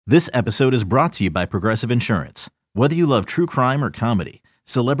This episode is brought to you by Progressive Insurance. Whether you love true crime or comedy,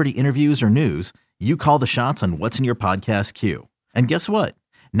 celebrity interviews or news, you call the shots on what's in your podcast queue. And guess what?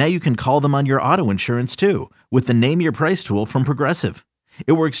 Now you can call them on your auto insurance too with the Name Your Price tool from Progressive.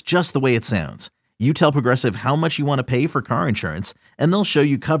 It works just the way it sounds. You tell Progressive how much you want to pay for car insurance, and they'll show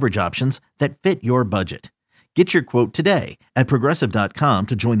you coverage options that fit your budget. Get your quote today at Progressive.com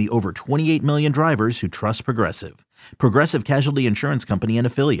to join the over 28 million drivers who trust Progressive. Progressive Casualty Insurance Company and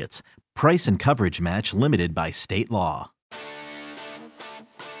Affiliates. Price and coverage match limited by state law.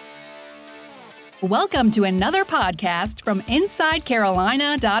 Welcome to another podcast from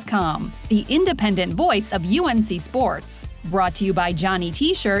InsideCarolina.com, the independent voice of UNC Sports. Brought to you by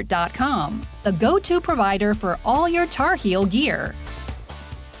JohnnyT-shirt.com, the go-to provider for all your Tar Heel gear.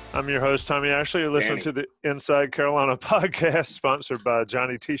 I'm your host, Tommy Ashley. You listen to the Inside Carolina podcast, sponsored by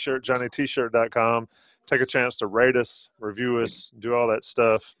Johnny T-shirt, JohnnyT-shirt.com. Take a chance to rate us, review us, do all that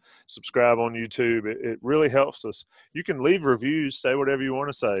stuff. Subscribe on YouTube. It really helps us. You can leave reviews, say whatever you want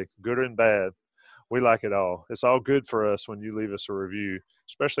to say, good and bad. We like it all. It's all good for us when you leave us a review,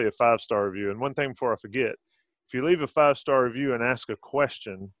 especially a 5-star review. And one thing before I forget, if you leave a 5-star review and ask a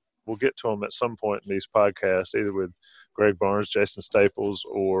question, we'll get to them at some point in these podcasts, either with Greg Barnes, Jason Staples,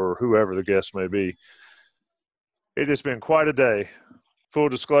 or whoever the guest may be. It has been quite a day. Full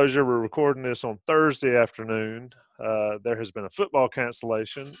disclosure, we're recording this on Thursday afternoon. There has been a football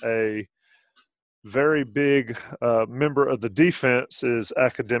cancellation. A very big member of the defense is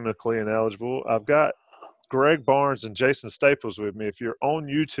academically ineligible. I've got Greg Barnes and Jason Staples with me. If you're on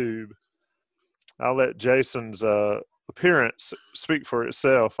YouTube, I'll let Jason's appearance speak for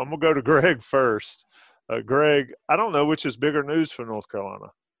itself. I'm going to go to Greg first. Greg, I don't know which is bigger news for North Carolina.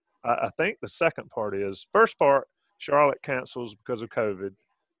 I think the second part is, first part, Charlotte cancels because of COVID.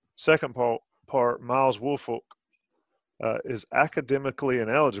 Second part, Miles Woolfolk is academically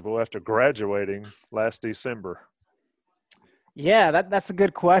ineligible after graduating last December. Yeah, that's a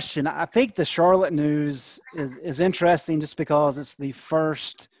good question. I think the Charlotte news is interesting just because it's the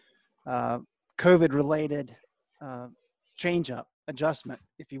first COVID-related change-up, adjustment,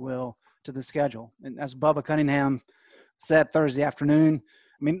 if you will, to the schedule. And as Bubba Cunningham said Thursday afternoon,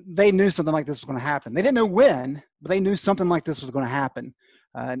 I mean, they knew something like this was going to happen. They didn't know when, but they knew something like this was going to happen.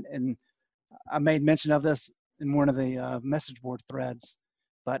 And I made mention of this in one of the message board threads.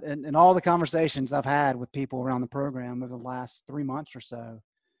 But in all the conversations I've had with people around the program over the last 3 months or so,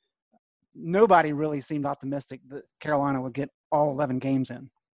 nobody really seemed optimistic that Carolina would get all 11 games in,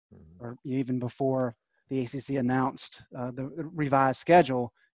 or even before the ACC announced the revised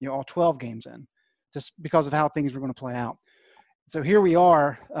schedule, all 12 games in, just because of how things were going to play out. So here we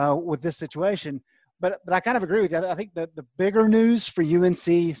are with this situation. But I kind of agree with you. I think that the bigger news for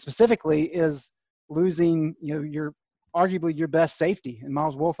UNC specifically is losing, your arguably your best safety in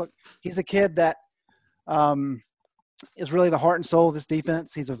Miles Woolfolk. He's a kid that is really the heart and soul of this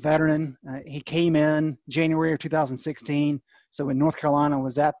defense. He's a veteran. He came in January of 2016. So when North Carolina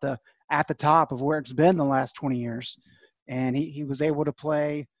was at the top of where it's been the last 20 years, and he was able to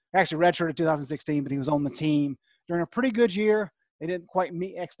play. Actually redshirted 2016, but he was on the team during a pretty good year. They didn't quite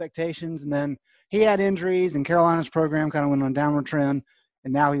meet expectations, and then he had injuries, and Carolina's program kind of went on a downward trend,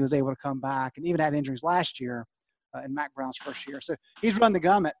 and now he was able to come back, and even had injuries last year in Mack Brown's first year. So he's run the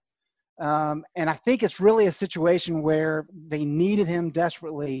gamut, and I think it's really a situation where they needed him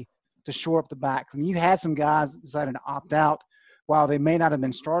desperately to shore up the back. I mean, you had some guys that decided to opt out. While they may not have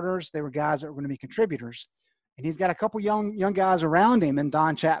been starters, they were guys that were going to be contributors. And he's got a couple young guys around him, and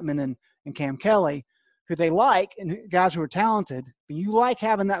Don Chapman and Cam Kelly, who they like, and guys who are talented. But you like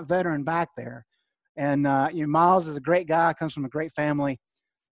having that veteran back there. And Miles is a great guy, comes from a great family,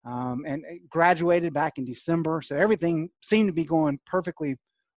 and graduated back in December. So everything seemed to be going perfectly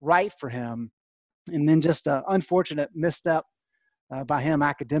right for him. And then just an unfortunate misstep by him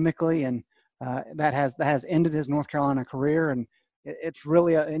academically, and that has ended his North Carolina career. And it's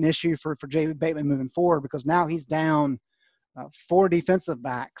really an issue for Jay Bateman moving forward, because now he's down 4 defensive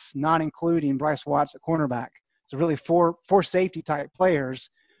backs, not including Bryce Watts at cornerback. So really four safety type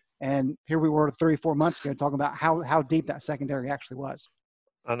players. And here we were 3-4 months ago talking about how deep that secondary actually was.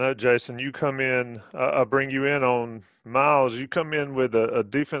 I know, Jason, you come in, I'll bring you in on Miles. You come in with a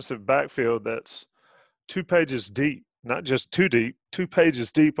defensive backfield that's 2 pages deep, not just too deep, 2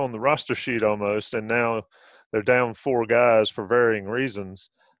 pages deep on the roster sheet almost. And now they're down 4 guys for varying reasons.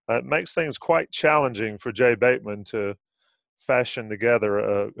 It makes things quite challenging for Jay Bateman to fashion together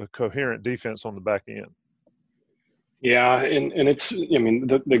a coherent defense on the back end. Yeah, and it's, I mean,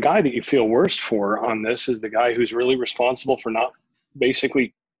 the guy that you feel worst for on this is the guy who's really responsible for not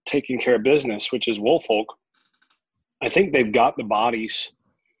basically taking care of business, which is Woolfolk. I think they've got the bodies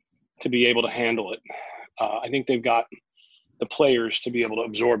to be able to handle it. I think they've got the players to be able to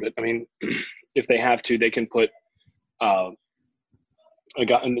absorb it. I mean, if they have to, they can put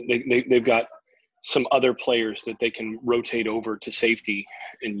they've got some other players that they can rotate over to safety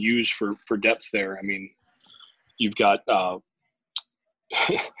and use for depth there. I mean, you've got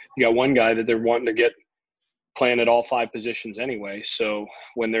you got one guy that they're wanting to get playing at all 5 positions anyway. So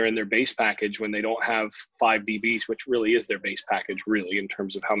when they're in their base package, when they don't have 5 DBs, which really is their base package really in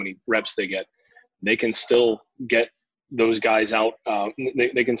terms of how many reps they get, they can still get those guys out.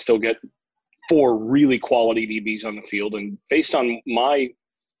 They can still get 4 really quality DBs on the field. And based on my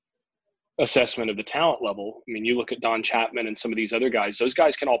assessment of the talent level, I mean, you look at Don Chapman and some of these other guys, those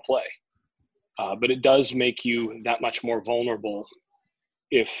guys can all play. But it does make you that much more vulnerable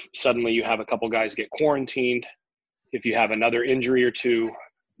if suddenly you have a couple guys get quarantined, if you have another injury or two.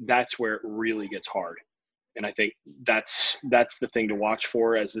 That's where it really gets hard. And I think that's the thing to watch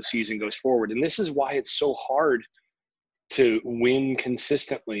for as the season goes forward. And this is why it's so hard to win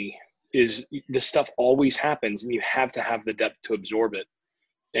consistently, is this stuff always happens and you have to have the depth to absorb it.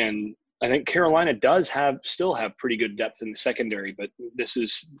 And I think Carolina does still have pretty good depth in the secondary, but this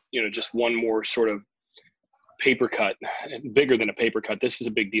is, just one more sort of paper cut, bigger than a paper cut. This is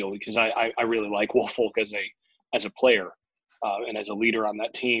a big deal because I really like Woolfolk as a player and as a leader on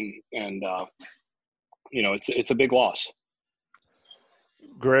that team. And, it's a big loss.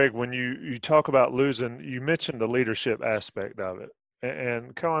 Greg, when you talk about losing, you mentioned the leadership aspect of it,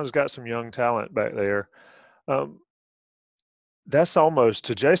 and Carolina's got some young talent back there. That's almost,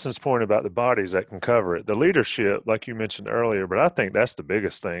 to Jason's point about the bodies that can cover it, the leadership, like you mentioned earlier, but I think that's the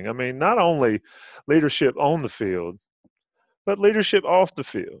biggest thing. I mean, not only leadership on the field, but leadership off the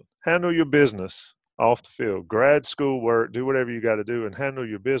field. Handle your business off the field. Grad school work, do whatever you got to do and handle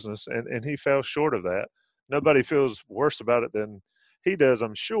your business. And he fell short of that. Nobody feels worse about it than he does,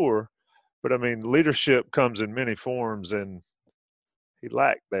 I'm sure. But, I mean, leadership comes in many forms, and he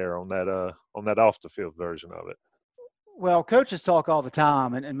lacked there on that off-the-field version of it. Well, coaches talk all the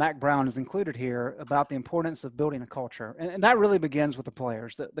time, and Mack Brown is included here, about the importance of building a culture. And that really begins with the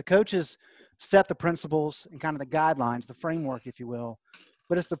players. The coaches set the principles and kind of the guidelines, the framework, if you will.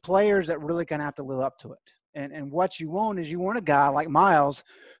 But it's the players that really kind of have to live up to it. And what you want is you want a guy like Miles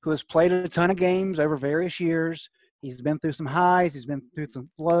who has played a ton of games over various years. He's been through some highs. He's been through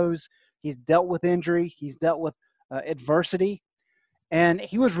some lows. He's dealt with injury. He's dealt with adversity. And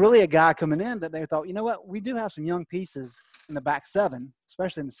he was really a guy coming in that they thought, you know what, we do have some young pieces in the back 7,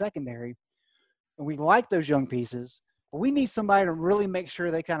 especially in the secondary, and we like those young pieces, but we need somebody to really make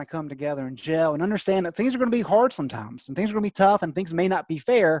sure they kind of come together and gel and understand that things are going to be hard sometimes, and things are going to be tough, and things may not be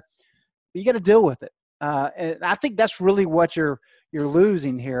fair, but you got to deal with it. And I think that's really what you're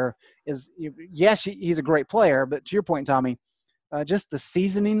losing here is, yes, he's a great player, but to your point, Tommy, just the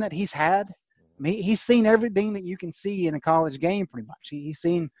seasoning that he's had. He's seen everything that you can see in a college game pretty much. He's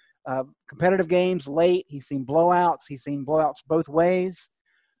seen competitive games late. He's seen blowouts. He's seen blowouts both ways.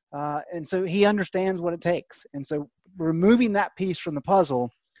 And so he understands what it takes. And so removing that piece from the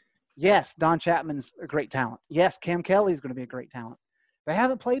puzzle, yes, Don Chapman's a great talent. Yes, Cam Kelly is going to be a great talent. They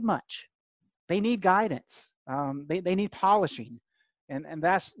haven't played much. They need guidance. They need polishing. And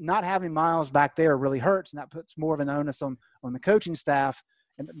that's not having Miles back there really hurts, and that puts more of an onus on the coaching staff.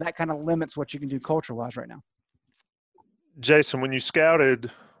 And that kind of limits what you can do culture-wise right now. Jason, when you scouted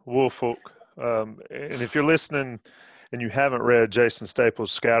Woolfolk, and if you're listening and you haven't read Jason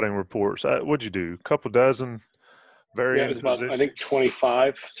Staples' scouting reports, what'd you do? A couple dozen varying it was about, positions? I think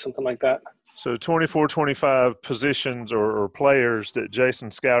 25, something like that. So 24, 25 positions or players that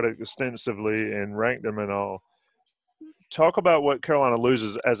Jason scouted extensively and ranked them and all. Talk about what Carolina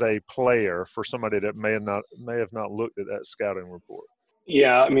loses as a player for somebody that may have not looked at that scouting report.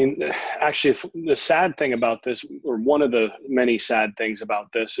 Yeah, I mean, actually, the sad thing about this, or one of the many sad things about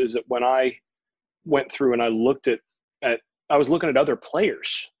this, is that when I went through and I looked at I was looking at other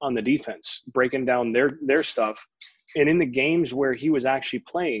players on the defense, breaking down their stuff, and in the games where he was actually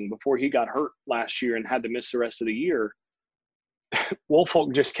playing before he got hurt last year and had to miss the rest of the year,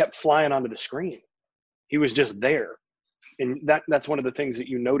 Woolfolk just kept flying onto the screen. He was just there, and that's one of the things that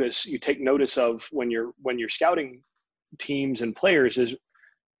you take notice of when you're scouting teams and players, is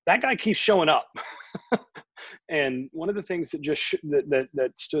that guy keeps showing up. And one of the things that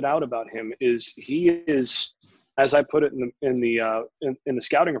that stood out about him is he is, as I put it in the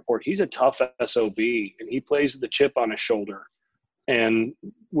scouting report, he's a tough SOB, and he plays the chip on his shoulder and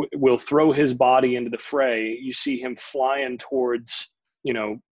will throw his body into the fray. You see him flying towards,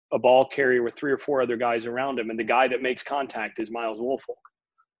 a ball carrier with 3 or 4 other guys around him, and the guy that makes contact is Miles Woolfolk.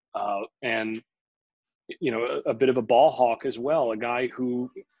 And a bit of a ball hawk as well, a guy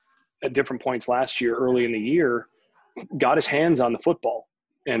who at different points last year, early in the year, got his hands on the football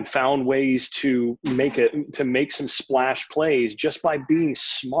and found ways to make some splash plays just by being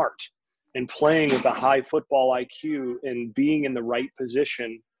smart and playing with a high football IQ and being in the right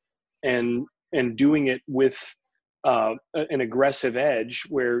position and doing it with an aggressive edge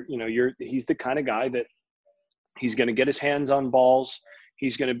where, he's the kind of guy that he's going to get his hands on balls.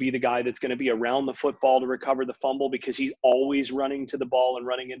 He's going to be the guy that's going to be around the football to recover the fumble because he's always running to the ball and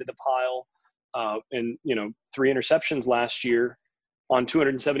running into the pile. 3 interceptions last year on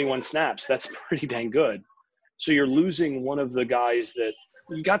 271 snaps. That's pretty dang good. So you're losing one of the guys that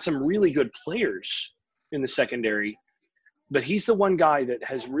you got some really good players in the secondary, but he's the one guy that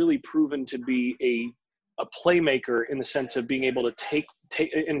has really proven to be a playmaker in the sense of being able to take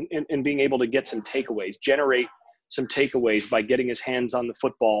and being able to get some takeaways, generate some takeaways by getting his hands on the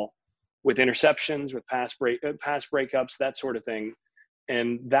football with interceptions, with pass breakups, that sort of thing.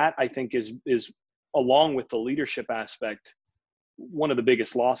 And that, I think, is along with the leadership aspect, one of the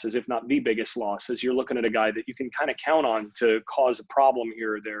biggest losses, if not the biggest loss, is you're looking at a guy that you can kind of count on to cause a problem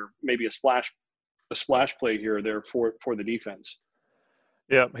here or there, maybe a splash play here or there for the defense.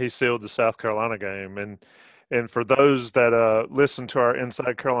 Yeah, he sealed the South Carolina game. And for those that listen to our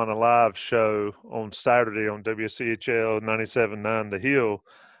Inside Carolina Live show on Saturday on WCHL 97.9 The Hill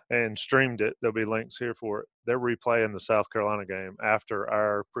and streamed it, there'll be links here for it. They're replaying the South Carolina game after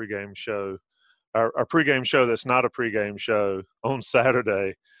our pregame show. Our pregame show that's not a pregame show on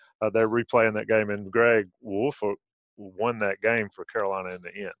Saturday. They're replaying that game, and Greg Wolf won that game for Carolina in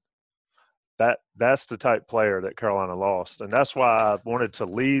the end. That's the type player that Carolina lost, and that's why I wanted to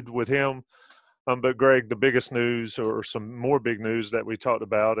lead with him. But Greg, the biggest news, or some more big news that we talked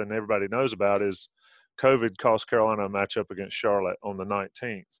about and everybody knows about, is COVID cost Carolina a matchup against Charlotte on the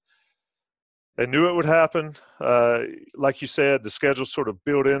 19th. They knew it would happen. Like you said, the schedule sort of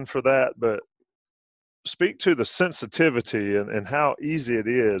built in for that, but speak to the sensitivity and how easy it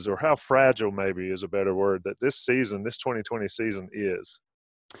is, or how fragile maybe is a better word, that this 2020 season is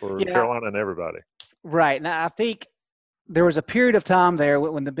for Carolina and everybody. Right. Now, I think there was a period of time there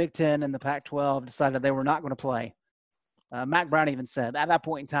when the Big Ten and the Pac-12 decided they were not going to play. Mack Brown even said at that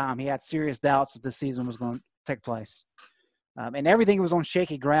point in time he had serious doubts that this season was going to take place. And everything was on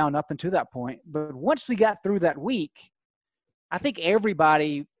shaky ground up until that point. But once we got through that week, I think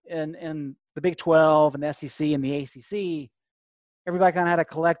everybody in the Big 12 and the SEC and the ACC, everybody kind of had a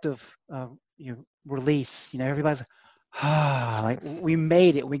collective release. Everybody's like, we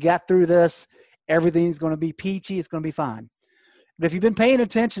made it. We got through this. Everything's going to be peachy. It's going to be fine. But if you've been paying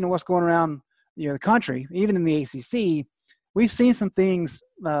attention to what's going around, the country, even in the ACC, we've seen some things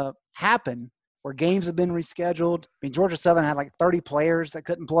happen where games have been rescheduled. I mean, Georgia Southern had like 30 players that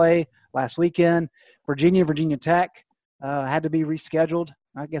couldn't play last weekend. Virginia Tech had to be rescheduled.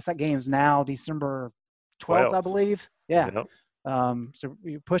 I guess that game's now December 12th, I believe. Yeah. Yep. So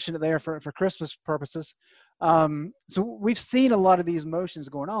you're pushing it there for Christmas purposes. So we've seen a lot of these motions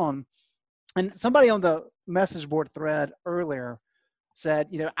going on. And somebody on the message board thread earlier said,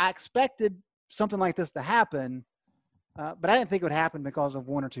 I expected something like this to happen, but I didn't think it would happen because of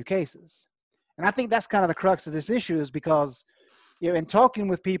 1 or 2 cases. And I think that's kind of the crux of this issue, is because, in talking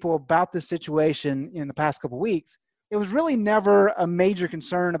with people about this situation in the past couple of weeks, it was really never a major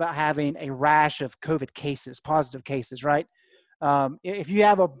concern about having a rash of COVID cases, positive cases, right? If you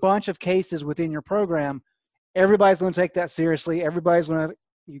have a bunch of cases within your program, everybody's going to take that seriously. Everybody's going to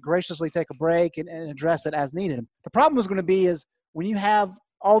graciously take a break and address it as needed. The problem is going to be is when you have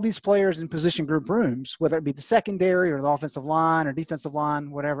all these players in position group rooms, whether it be the secondary or the offensive line or defensive line,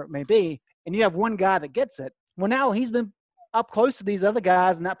 whatever it may be, and you have one guy that gets it, well, now he's been up close to these other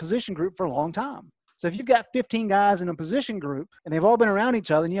guys in that position group for a long time. So if you've got 15 guys in a position group and they've all been around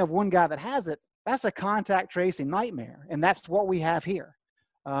each other and you have one guy that has it, that's a contact tracing nightmare. And that's what we have here.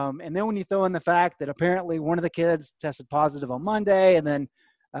 And then when you throw in the fact that apparently one of the kids tested positive on Monday and then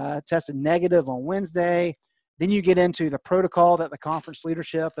tested negative on Wednesday, then you get into the protocol that the conference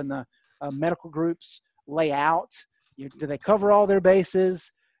leadership and the medical groups lay out. Do they cover all their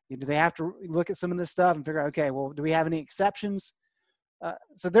bases? Do they have to look at some of this stuff and figure out, okay, well, do we have any exceptions?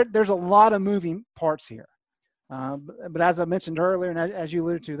 So there's a lot of moving parts here. But as I mentioned earlier, and as you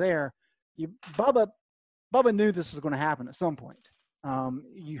alluded to there, Bubba knew this was going to happen at some point.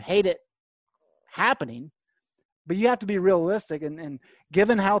 You hate it happening, but you have to be realistic. And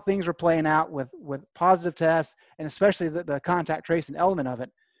given how things are playing out with positive tests, and especially the contact tracing element of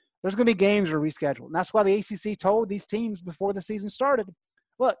it, there's going to be games that are rescheduled. And that's why the ACC told these teams before the season started,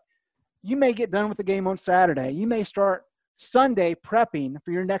 look, you may get done with the game on Saturday. You may start Sunday prepping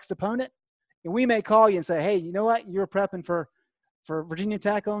for your next opponent, and we may call you and say, hey, you know what? You're prepping for for Virginia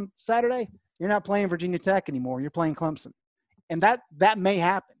Tech on Saturday, you're not playing Virginia Tech anymore. You're playing Clemson. And that may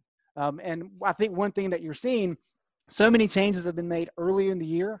happen. And I think one thing that you're seeing, so many changes have been made earlier in the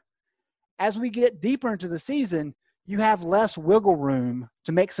year. As we get deeper into the season, you have less wiggle room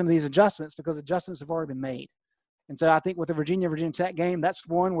to make some of these adjustments because adjustments have already been made. And so I think with the Virginia Tech game, that's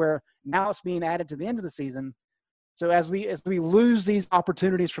one where now it's being added to the end of the season. So as we lose these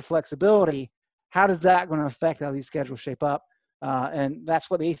opportunities for flexibility, how does that going to affect how these schedules shape up? And that's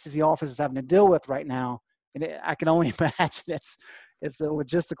what the ACC office is having to deal with right now. And I can only imagine it's a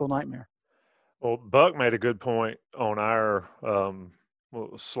logistical nightmare. Well, Buck made a good point on our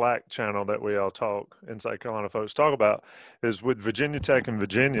Slack channel that we all talk, Inside Carolina folks talk about, is with Virginia Tech and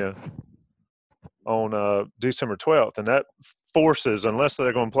Virginia on December 12th. And that forces, unless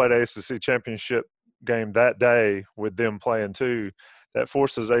they're going to play the ACC championship game that day with them playing too, that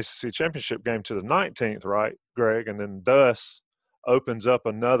forces ACC championship game to the 19th, right, Greg? And then thus opens up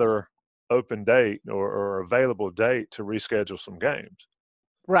another open date or available date to reschedule some games.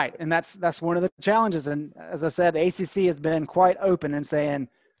 Right, and that's one of the challenges. And as I said, the ACC has been quite open in saying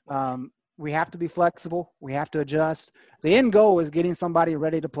we have to be flexible, we have to adjust. The end goal is getting somebody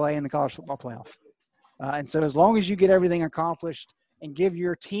ready to play in the college football playoff. And so as long as you get everything accomplished and give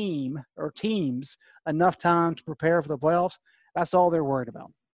your team or teams enough time to prepare for the playoffs, that's all they're worried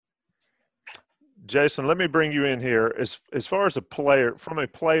about. Jason, let me bring you in here. As far as a player, from a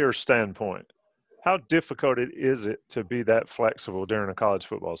player standpoint, how difficult is it to be that flexible during a college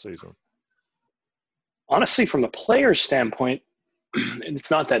football season? Honestly, from a player's standpoint,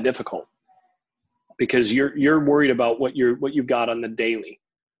 it's not that difficult because you're worried about what you've got on the daily.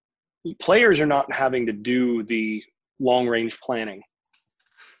 Players are not having to do the long-range planning.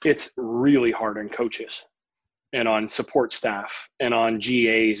 It's really hard on coaches and on support staff and on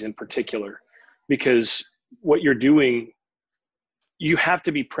GAs in particular, because what you're doing, you have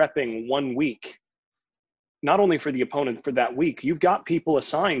to be prepping 1 week, not only for the opponent for that week. You've got people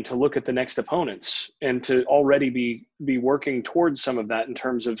assigned to look at the next opponents and to already be working towards some of that in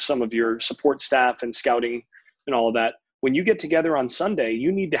terms of some of your support staff and scouting and all of that. When you get together on Sunday,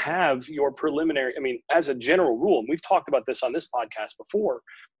 you need to have your preliminary, as a general rule, and we've talked about this on this podcast before,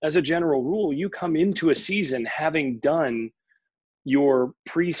 as a general rule, you come into a season having done your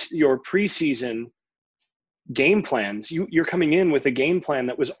preseason game plans. You're coming in with a game plan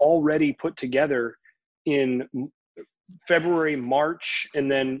that was already put together in February, March,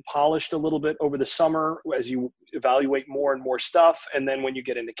 and then polished a little bit over the summer as you evaluate more and more stuff. And then when you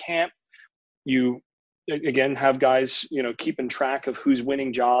get into camp, you again have guys keeping track of who's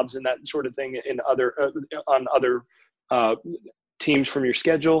winning jobs and that sort of thing in on other teams from your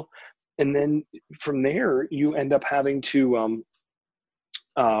schedule. And then from there you end up having to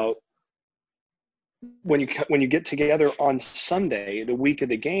when you get together on Sunday, the week of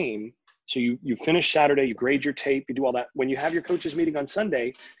the game, so you finish Saturday, you grade your tape, you do all that. When you have your coaches meeting on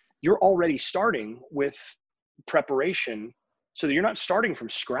Sunday, you're already starting with preparation so that you're not starting from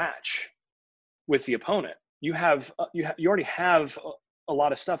scratch with the opponent. You already have a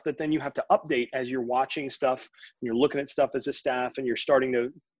lot of stuff that then you have to update as you're watching stuff and you're looking at stuff as a staff and you're starting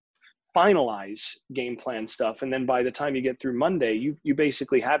to finalize game plan stuff. And then by the time you get through Monday, you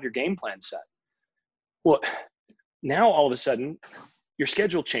basically have your game plan set. Well, now all of a sudden your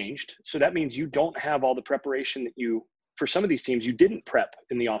schedule changed. So that means you don't have all the preparation that for some of these teams, you didn't prep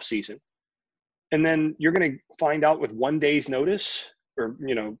in the off season. And then you're going to find out with 1 day's notice, or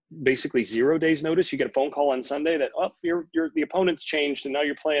basically 0 days notice. You get a phone call on Sunday that the opponent's changed and now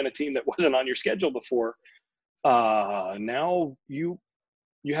you're playing a team that wasn't on your schedule before. Now you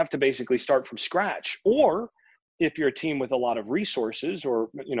have to basically start from scratch. Or if you're a team with a lot of resources or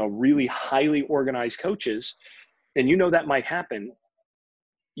really highly organized coaches, and that might happen,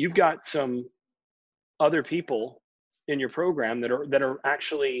 you've got some other people in your program that are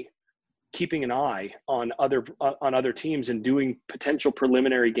actually keeping an eye on other teams and doing potential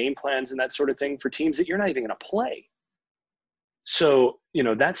preliminary game plans and that sort of thing for teams that you're not even going to play. So,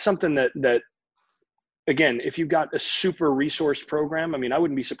 that's something that again, if you've got a super resourced program, I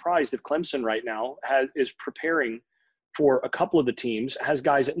wouldn't be surprised if Clemson right now is preparing for a couple of the teams, has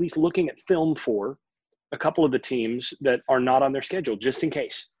guys at least looking at film for a couple of the teams that are not on their schedule, just in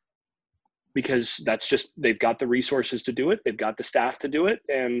case. Because that's just, they've got the resources to do it. They've got the staff to do it.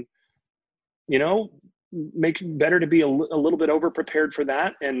 And, make better to be a little bit over prepared for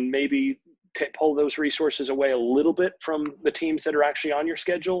that and maybe pull those resources away a little bit from the teams that are actually on your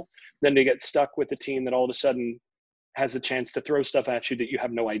schedule than to get stuck with the team that all of a sudden has a chance to throw stuff at you that you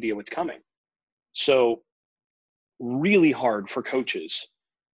have no idea what's coming. So really hard for coaches.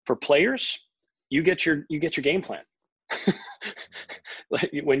 For players, you get your game plan.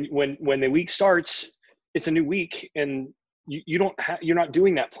 Like when the week starts, it's a new week, and you're not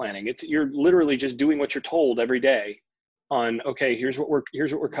doing that planning. You're literally just doing what you're told every day on, okay, here's what we're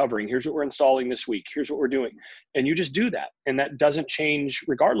covering, here's what we're installing this week, here's what we're doing. And you just do that. And that doesn't change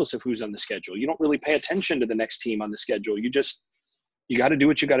regardless of who's on the schedule. You don't really pay attention to the next team on the schedule. You got to do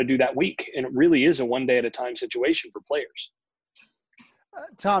what you got to do that week. And it really is a one day at a time situation for players.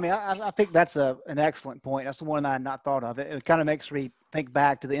 Tommy, I think that's an excellent point. That's the one I had not thought of. It kind of makes me think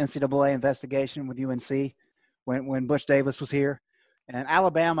back to the NCAA investigation with UNC when Butch Davis was here. And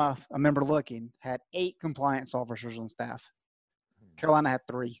Alabama, I remember looking, had 8 compliance officers on staff. Carolina had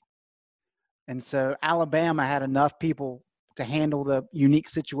 3. And so Alabama had enough people to handle the unique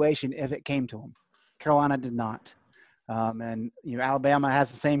situation if it came to them. Carolina did not. And, Alabama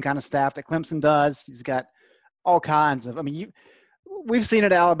has the same kind of staff that Clemson does. He's got all kinds of – we've seen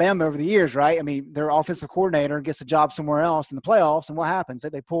it at Alabama over the years, right? I mean, their offensive coordinator gets a job somewhere else in the playoffs, and what happens?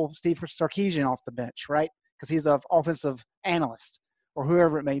 They pull Steve Sarkisian off the bench, right? Because he's an offensive analyst or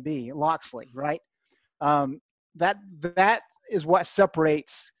whoever it may be, Loxley, right? That is what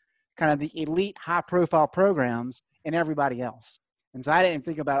separates kind of the elite high-profile programs and everybody else. And so I didn't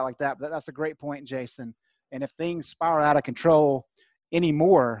think about it like that, but that's a great point, Jason. And if things spiral out of control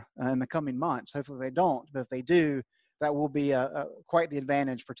anymore in the coming months, hopefully they don't, but if they do, that will be quite the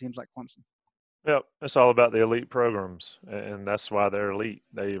advantage for teams like Clemson. Yep, it's all about the elite programs, and that's why they're elite.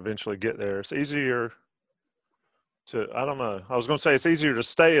 They eventually get there. It's easier to – I don't know. I was going to say it's easier to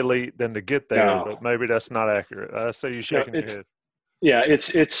stay elite than to get there, but maybe that's not accurate. I see you shaking your head. Yeah,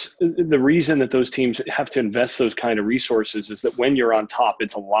 it's the reason that those teams have to invest those kind of resources is that when you're on top,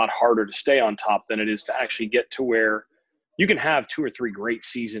 it's a lot harder to stay on top than it is to actually get to where you can have 2 or 3 great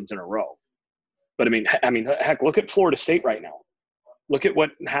seasons in a row. But I mean, heck, look at Florida State right now. Look at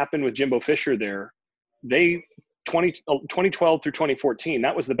what happened with Jimbo Fisher there. 2012 through 2014,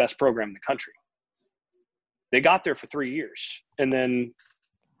 that was the best program in the country. They got there for 3 years, and then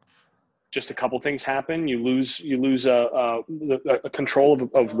just a couple things happen. You lose a control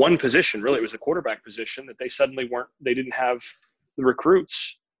of one position. Really, it was the quarterback position that they didn't have the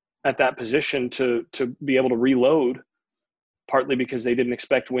recruits at that position to be able to reload. Partly because they didn't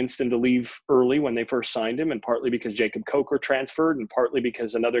expect Winston to leave early when they first signed him, and partly because Jacob Coker transferred, and partly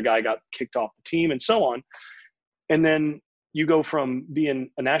because another guy got kicked off the team, and so on. And then you go from being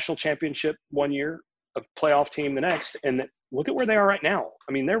a national championship one year, a playoff team the next, and look at where they are right now.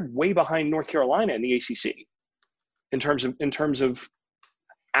 I mean, they're way behind North Carolina in the ACC in terms of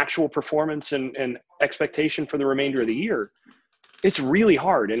actual performance and expectation for the remainder of the year. It's really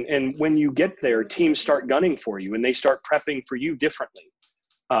hard. And when you get there, teams start gunning for you and they start prepping for you differently.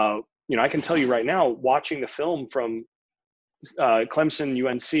 I can tell you right now, watching the film from Clemson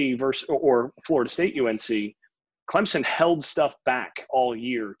UNC or Florida State UNC, Clemson held stuff back all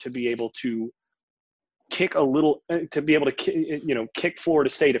year to be able to kick kick Florida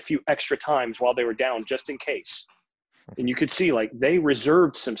State a few extra times while they were down just in case. And you could see they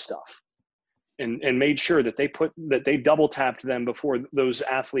reserved some stuff. And made sure that they double tapped them before those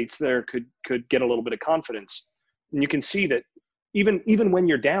athletes there could get a little bit of confidence. And you can see that even when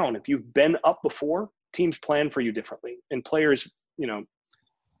you're down, if you've been up before, teams plan for you differently, and players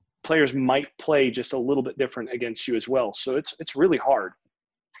might play just a little bit different against you as well. So it's really hard.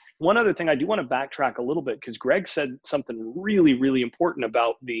 One other thing I do want to backtrack a little bit, because Greg said something really, really important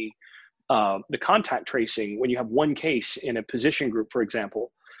about the contact tracing when you have one case in a position group, for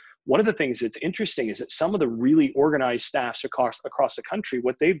example. One of the things that's interesting is that some of the really organized staffs across the country,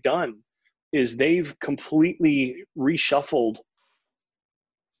 what they've done is they've completely reshuffled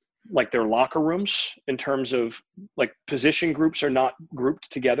their locker rooms in terms of position groups are not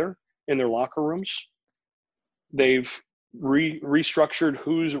grouped together in their locker rooms. They've restructured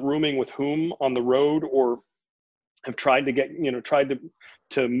who's rooming with whom on the road, or have tried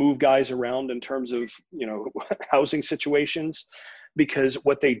to move guys around in terms of, housing situations. Because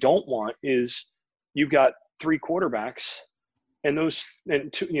what they don't want is you've got 3 quarterbacks and those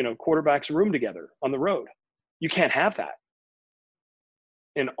two, quarterbacks room together on the road. You can't have that.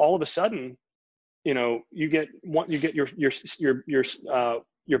 And all of a sudden, you get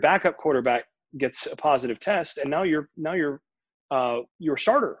your backup quarterback gets a positive test, and now your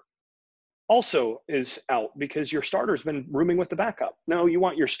starter also is out because your starter's been rooming with the backup. No, you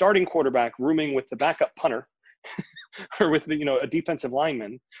want your starting quarterback rooming with the backup punter. Or with a defensive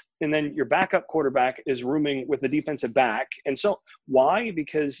lineman, and then your backup quarterback is rooming with the defensive back. And so why?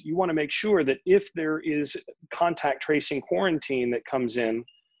 Because you want to make sure that if there is contact tracing quarantine that comes in,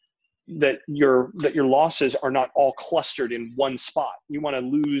 that your losses are not all clustered in one spot. You want to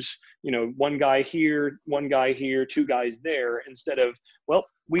lose, one guy here, two guys there, instead of, well,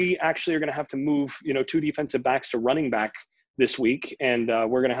 we actually are going to have to move, two defensive backs to running back this week, and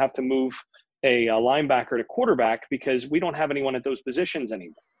we're going to have to move a linebacker to quarterback because we don't have anyone at those positions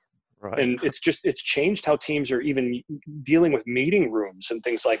anymore. Right. And it's changed how teams are even dealing with meeting rooms and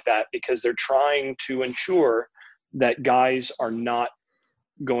things like that, because they're trying to ensure that guys are not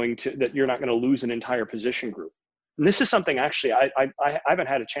that you're not going to lose an entire position group. And this is something actually I haven't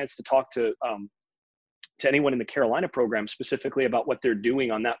had a chance to talk to anyone in the Carolina program specifically about what they're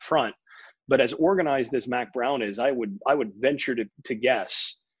doing on that front. But as organized as Mack Brown is, I would venture to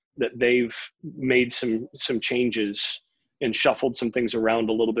guess that they've made some changes and shuffled some things around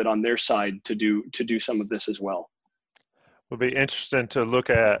a little bit on their side to do some of this as well. Would be interesting to look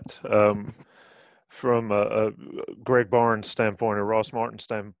at from a Greg Barnes standpoint or Ross Martin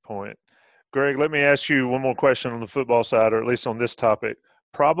standpoint. Greg, let me ask you one more question on the football side, or at least on this topic.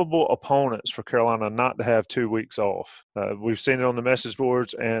 Probable opponents for Carolina not to have 2 weeks off. We've seen it on the message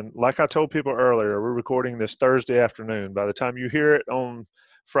boards, and like I told people earlier, we're recording this Thursday afternoon. By the time you hear it on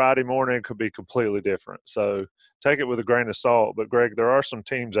Friday morning, it could be completely different. So take it with a grain of salt. But, Greg, there are some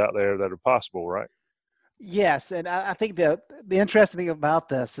teams out there that are possible, right? Yes, and I think the interesting thing about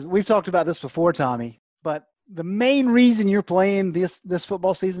this is we've talked about this before, Tommy, but the main reason you're playing this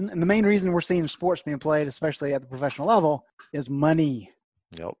football season, and the main reason we're seeing sports being played, especially at the professional level, is money.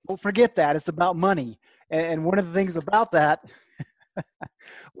 Yep. Don't forget that. It's about money. And one of the things about that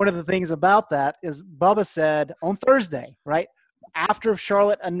is Bubba said on Thursday, right, after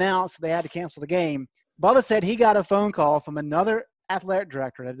Charlotte announced they had to cancel the game, Bubba said he got a phone call from another athletic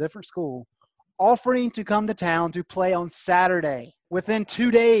director at a different school offering to come to town to play on Saturday. Within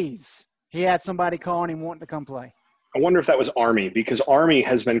 2 days, he had somebody calling him wanting to come play. I wonder if that was Army, because Army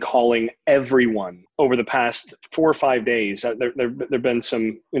has been calling everyone over the past 4 or 5 days. There have been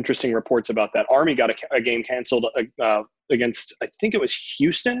some interesting reports about that. Army got a game canceled against, I think it was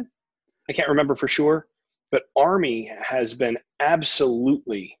Houston. I can't remember for sure. But Army has been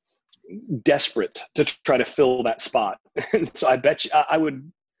absolutely desperate to try to fill that spot. And so I bet you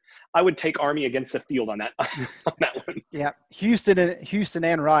I would take Army against the field on that one. Yeah, Houston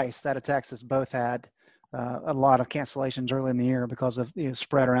and Rice out of Texas both had a lot of cancellations early in the year because of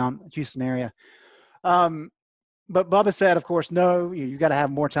spread around Houston area. But Bubba said, of course, no. You got to have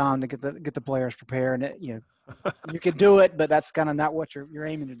more time to get the players prepared. And you can do it, but that's kind of not what you're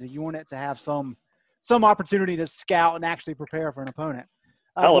aiming to do. You want it to have some opportunity to scout and actually prepare for an opponent.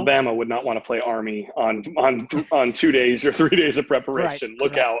 Alabama would not want to play Army on 2 days or 3 days of preparation. Right,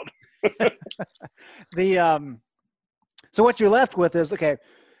 Look out. So what you're left with is, okay,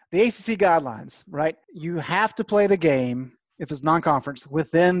 the ACC guidelines, right? You have to play the game, if it's non-conference,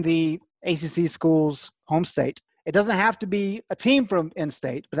 within the ACC school's home state. It doesn't have to be a team from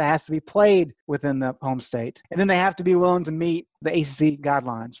in-state, but it has to be played within the home state. And then they have to be willing to meet the ACC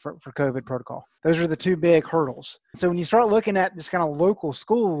guidelines for COVID protocol. Those are the two big hurdles. So when you start looking at just kind of local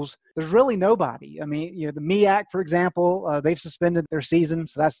schools, there's really nobody. I mean, the MEAC, for example, they've suspended their season.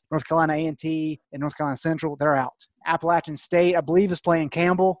 So that's North Carolina A&T and North Carolina Central. They're out. Appalachian State, I believe, is playing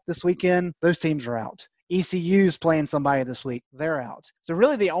Campbell this weekend. Those teams are out. ECU's playing somebody this week. They're out. So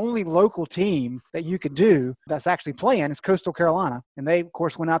really the only local team that you could do that's actually playing is Coastal Carolina. And they, of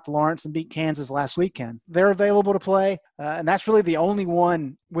course, went out to Lawrence and beat Kansas last weekend. They're available to play, and that's really the only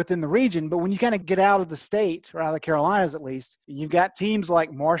one within the region. But when you kind of get out of the state, or out of the Carolinas at least, you've got teams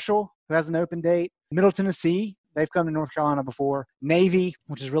like Marshall, who has an open date, Middle Tennessee. They've come to North Carolina before. Navy,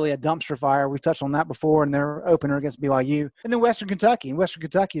 which is really a dumpster fire. We've touched on that before in their opener against BYU. And then Western Kentucky. And Western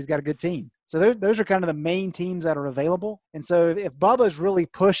Kentucky's got a good team. So those are kind of the main teams that are available. And so if Bubba's really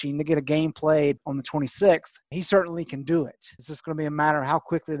pushing to get a game played on the 26th, he certainly can do it. It's just going to be a matter of how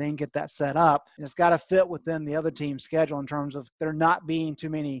quickly they can get that set up. And it's got to fit within the other team's schedule in terms of there not being too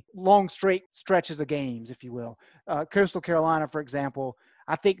many long straight stretches of games, if you will. Coastal Carolina, for example,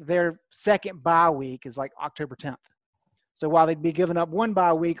 I think their second bye week is like October 10th. So while they'd be giving up one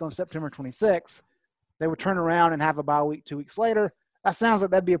bye week on September 26th, they would turn around and have a bye week 2 weeks later. That sounds like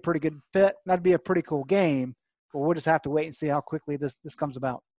that'd be a pretty good fit. That'd be a pretty cool game. But we'll just have to wait and see how quickly this comes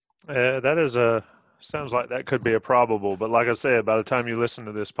about. That is sounds like that could be a probable. But like I said, by the time you listen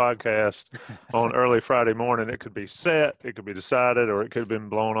to this podcast on early Friday morning, it could be set, it could be decided, or it could have been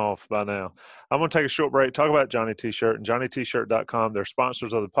blown off by now. I'm going to take a short break, talk about Johnny T-Shirt and JohnnyT-Shirt.com. They're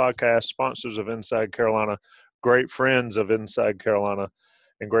sponsors of the podcast, sponsors of Inside Carolina, great friends of Inside Carolina,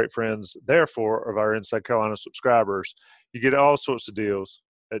 and great friends, therefore, of our Inside Carolina subscribers. You get all sorts of deals.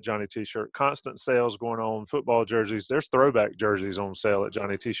 at Johnny T-Shirt. Constant sales going on. Football jerseys. There's throwback jerseys on sale at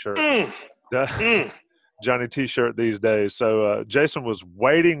Johnny T-Shirt. Johnny T-Shirt these days. So Jason was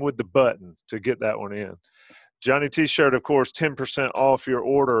waiting with the button to get that one in. Johnny T-Shirt, of course, 10% off your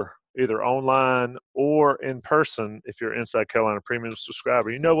order, either online or in person if you're Inside Carolina Premium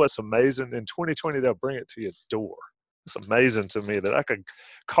subscriber. You know what's amazing? In 2020, they'll bring it to your door. It's amazing to me that I could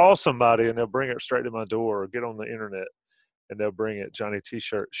call somebody and they'll bring it straight to my door, or get on the internet and they'll bring it. Johnny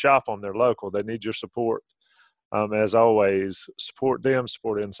T-Shirt. Shop them. They're local. They need your support. As always, support them,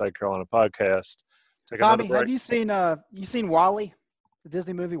 support Inside Carolina Podcast. Tommy, have you seen WALL-E, the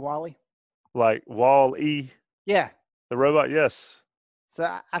Disney movie WALL-E? Like Wall-E? Yeah. The robot, yes.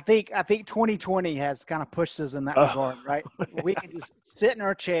 So I think 2020 has kind of pushed us in that regard, right? We can just sit in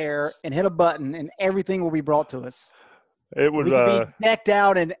our chair and hit a button and everything will be brought to us. It would we can be decked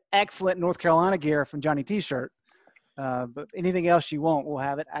out in excellent North Carolina gear from Johnny T-Shirt. But anything else you want, we'll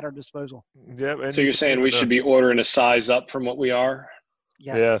have it at our disposal. Yeah. So you're saying we should be ordering a size up from what we are?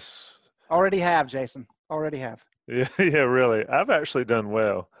 Yes. Already have, Jason. Already have. Yeah, really. I've actually done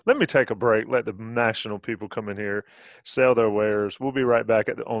well. Let me take a break. Let the national people come in here, sell their wares. We'll be right back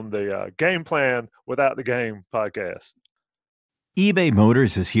on the Game Plan Without the Game podcast. eBay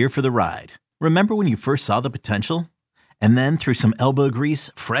Motors is here for the ride. Remember when you first saw the potential? And then through some elbow grease,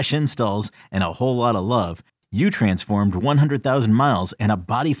 fresh installs, and a whole lot of love, you transformed 100,000 miles and a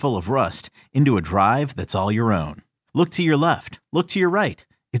body full of rust into a drive that's all your own. Look to your left. Look to your right.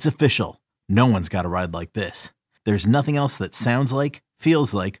 It's official. No one's got a ride like this. There's nothing else that sounds like,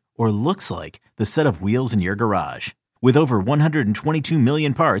 feels like, or looks like the set of wheels in your garage. With over 122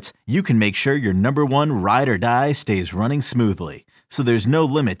 million parts, you can make sure your number one ride or die stays running smoothly, so there's no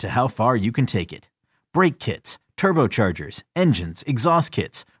limit to how far you can take it. Brake kits, turbochargers, engines, exhaust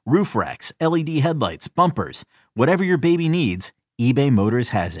kits, roof racks, LED headlights, bumpers, whatever your baby needs, eBay Motors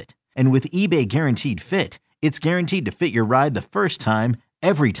has it. And with eBay Guaranteed Fit, it's guaranteed to fit your ride the first time,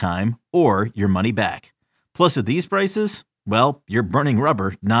 every time, or your money back. Plus, at these prices, well, you're burning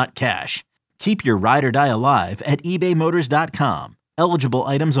rubber, not cash. Keep your ride or die alive at ebaymotors.com. Eligible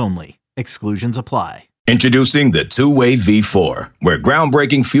items only. Exclusions apply. Introducing the Two-Way V4, where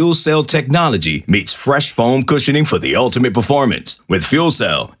groundbreaking fuel cell technology meets fresh foam cushioning for the ultimate performance. With fuel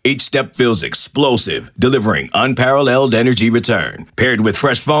cell, each step feels explosive, delivering unparalleled energy return. Paired with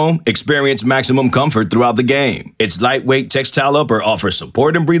fresh foam, experience maximum comfort throughout the game. Its lightweight textile upper offers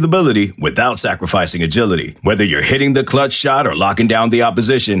support and breathability without sacrificing agility. Whether you're hitting the clutch shot or locking down the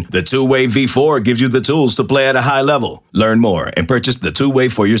opposition, the Two-Way V4 gives you the tools to play at a high level. Learn more and purchase the Two-Way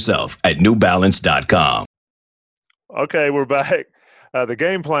for yourself at newbalance.com. Okay, we're back. The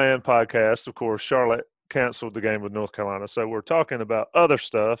Game Plan podcast, of course, Charlotte canceled the game with North Carolina. So we're talking about other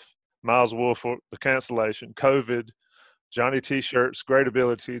stuff. Miles Woolfolk, the cancellation, COVID, Johnny T-Shirt's great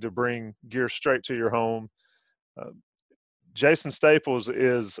ability to bring gear straight to your home. Jason Staples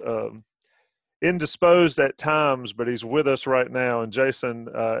is indisposed at times, but he's with us right now. And Jason,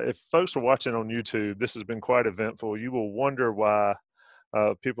 if folks are watching on YouTube, this has been quite eventful. You will wonder why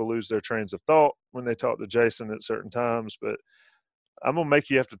people lose their trains of thought when they talk to Jason at certain times, but I'm going to make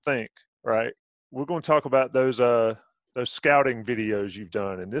you have to think, right? We're going to talk about those scouting videos you've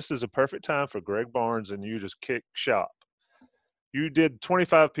done, and this is a perfect time for Greg Barnes and you to kick shop. You did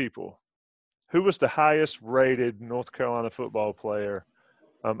 25 people. Who was the highest rated North Carolina football player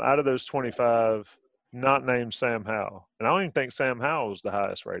out of those 25, not named Sam Howell? And I don't even think Sam Howell was the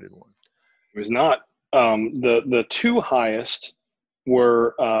highest rated one. It was not. The two highest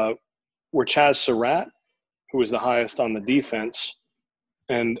were Chaz Surratt, who was the highest on the defense,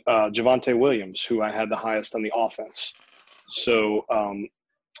 and Javonte Williams, who I had the highest on the offense. So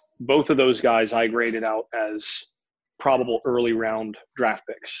both of those guys I graded out as probable early round draft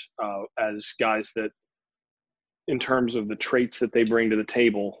picks, as guys that, in terms of the traits that they bring to the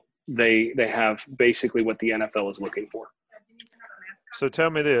table, they have basically what the NFL is looking for. So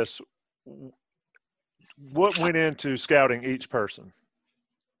tell me this. What went into scouting each person?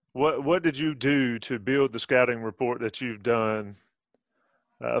 What did you do to build the scouting report that you've done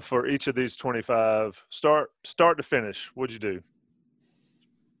for each of these 25, start to finish? What'd you do?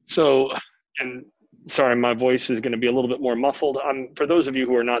 So, and sorry, my voice is going to be a little bit more muffled. For those of you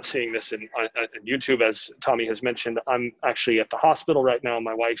who are not seeing this on YouTube, as Tommy has mentioned, I'm actually at the hospital right now.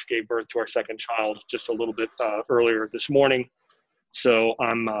 My wife gave birth to our second child just a little bit earlier this morning. So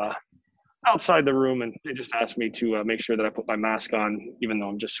I'm outside the room, and they just asked me to make sure that I put my mask on, even though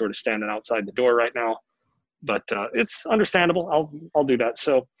I'm just sort of standing outside the door right now. But it's understandable. I'll do that.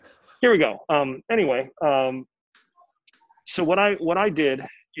 So here we go. So what I did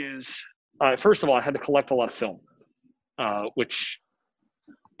is, first of all, I had to collect a lot of film, which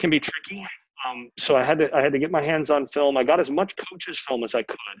can be tricky. So I had to get my hands on film. I got as much coaches film as I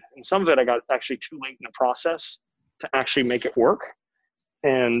could, and some of it I got actually too late in the process to actually make it work.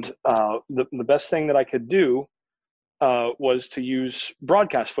 And the best thing that I could do was to use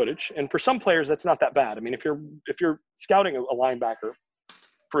broadcast footage. And for some players, that's not that bad. I mean, if you're scouting a linebacker,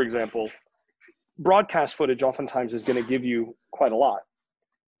 for example, broadcast footage oftentimes is going to give you quite a lot.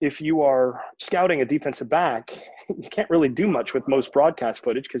 If you are scouting a defensive back, you can't really do much with most broadcast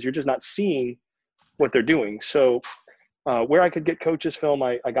footage because you're just not seeing what they're doing. So where I could get coaches film,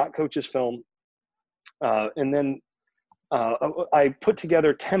 I got coaches film. And then I put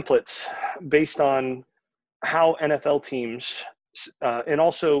together templates based on how NFL teams and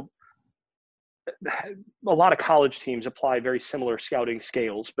also a lot of college teams apply very similar scouting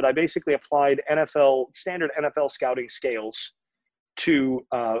scales, but I basically applied standard NFL scouting scales to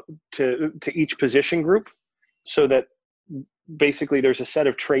each position group, so that basically there's a set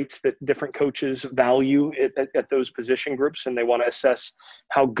of traits that different coaches value at those position groups, and they want to assess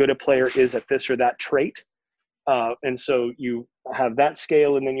how good a player is at this or that trait. And so you have that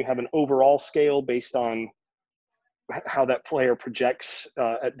scale, and then you have an overall scale based on how that player projects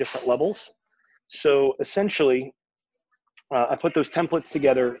at different levels. So essentially, I put those templates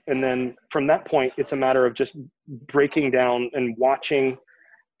together, and then from that point, it's a matter of just breaking down and watching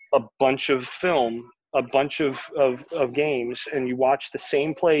a bunch of film, a bunch of games, and you watch the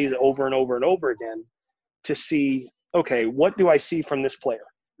same plays over and over and over again to see, okay, what do I see from this player?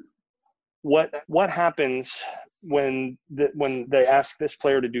 What happens when they ask this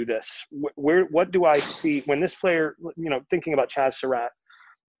player to do this? What do I see when this player, thinking about Chazz Surratt,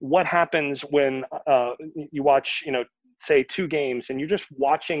 what happens when you watch, say 2 games and you're just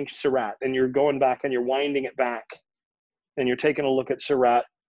watching Surratt and you're going back and you're winding it back and you're taking a look at Surratt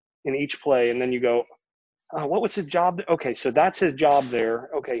in each play, and then you go, what was his job? Okay, so that's his job there.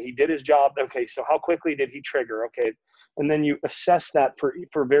 Okay, he did his job. Okay, so how quickly did he trigger? Okay, and then you assess that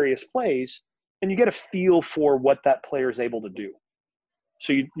for various plays, and you get a feel for what that player is able to do.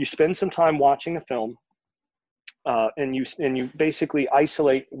 So you spend some time watching the film, and you basically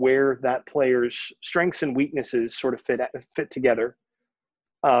isolate where that player's strengths and weaknesses sort of fit together.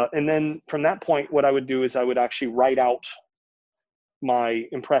 And then from that point, what I would do is I would actually write out my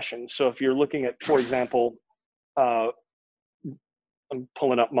impressions. So if you're looking at, for example, I'm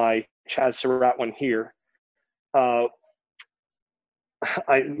pulling up my Chazz Surratt one here. You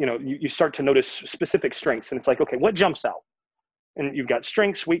start to notice specific strengths, and it's like, okay, what jumps out? And you've got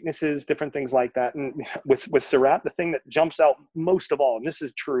strengths, weaknesses, different things like that. And with Surratt, the thing that jumps out most of all, and this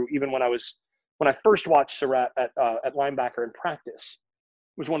is true even when I first watched Surratt at linebacker in practice,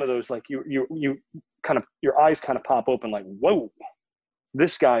 was one of those, like, you kind of, your eyes kind of pop open, like, whoa,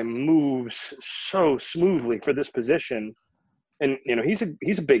 this guy moves so smoothly for this position. And he's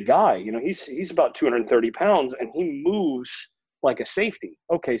a big guy. He's about 230 pounds, and he moves like a safety.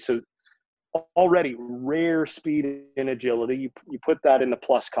 Okay, so already rare speed and agility, you put that in the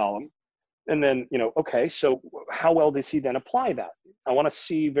plus column. And then, okay, so how well does he then apply that? I want to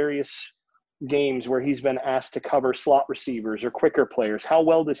see various games where he's been asked to cover slot receivers or quicker players. How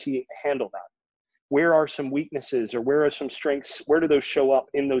well does he handle that? Where are some weaknesses, or where are some strengths? Where do those show up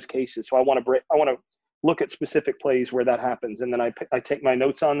in those cases? So I want to look at specific plays where that happens. And then I take my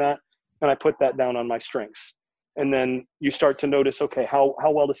notes on that, and I put that down on my strengths. And then you start to notice, okay, how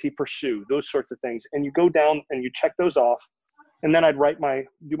well does he pursue? Those sorts of things. And you go down and you check those off. And then I'd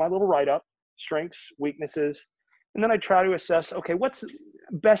do my little write-up, strengths, weaknesses. And then I'd try to assess, okay, what's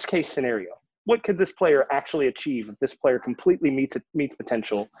best case scenario? What could this player actually achieve if this player completely meets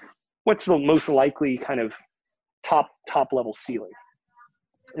potential? What's the most likely kind of top level ceiling?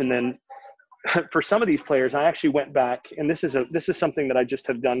 And then for some of these players, I actually went back, and this is something that I just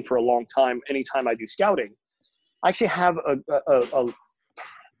have done for a long time. Anytime I do scouting, I actually have a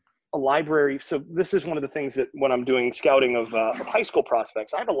library. So this is one of the things that when I'm doing scouting of high school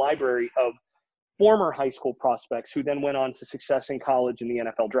prospects, I have a library of former high school prospects who then went on to success in college, in the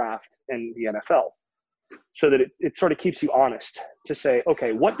NFL draft, and the NFL. So that it sort of keeps you honest to say,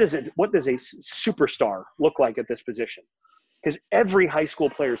 okay, what does a superstar look like at this position? Because every high school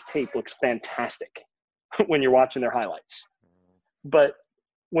player's tape looks fantastic when you're watching their highlights. But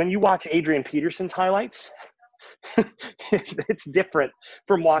when you watch Adrian Peterson's highlights, it's different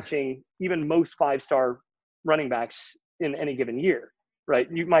from watching even most 5-star running backs in any given year, right?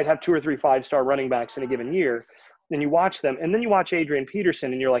 You might have 2 or 3 5-star running backs in a given year. Then you watch them, and then you watch Adrian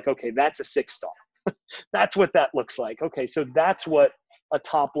Peterson, and you're like, okay, that's a 6-star. That's what that looks like. Okay, so that's what a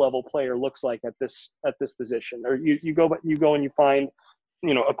top level player looks like at this position. Or you go and you find,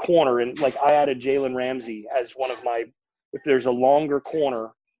 a corner, and like I added Jalen Ramsey as one of my, if there's a longer corner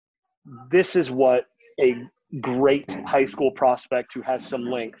this is what a great high school prospect who has some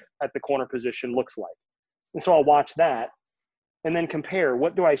length at the corner position looks like. And so I'll watch that and then compare,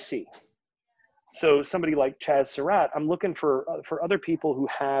 what do I see? So somebody like Chaz Surratt, I'm looking for other people who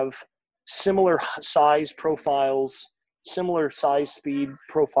have similar size profiles, similar size speed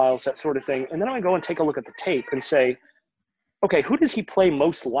profiles, that sort of thing. And then I go and take a look at the tape and say, okay, who does he play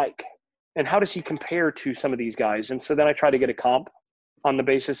most like? And how does he compare to some of these guys? And so then I try to get a comp on the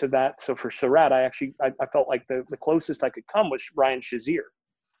basis of that. So for Surratt, I felt like the closest I could come was Ryan Shazier.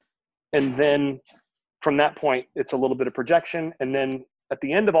 And then from that point, it's a little bit of projection. And then at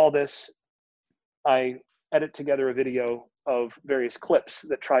the end of all this, I edit together a video of various clips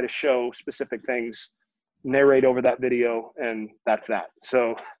that try to show specific things, narrate over that video, and that's that.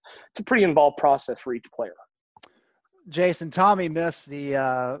 So it's a pretty involved process for each player. Jason, Tommy missed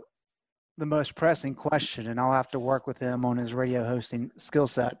the most pressing question, and I'll have to work with him on his radio hosting skill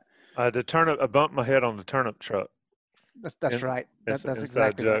set. I bumped my head on the turnip truck. That's right. That's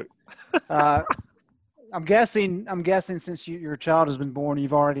exactly joke. Right. I'm guessing since your child has been born,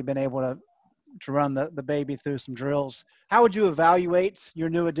 you've already been able to run the baby through some drills. How would you evaluate your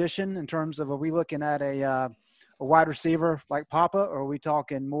new addition in terms of, are we looking at a wide receiver like Papa, or are we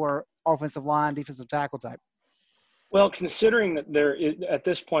talking more offensive line, defensive tackle type? Well, considering that there is, at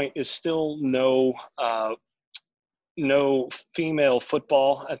this point, is still no female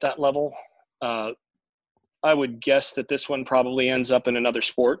football at that level, I would guess that this one probably ends up in another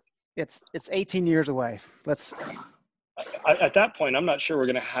sport. It's 18 years away. At that point, I'm not sure we're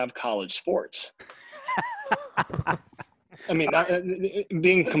going to have college sports. I mean,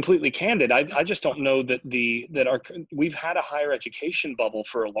 being completely candid, I just don't know that we've had a higher education bubble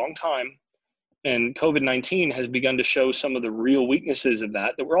for a long time. And COVID-19 has begun to show some of the real weaknesses of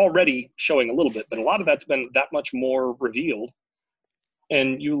that we're already showing a little bit, but a lot of that's been that much more revealed.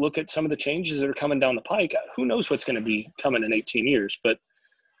 And you look at some of the changes that are coming down the pike, who knows what's going to be coming in 18 years. But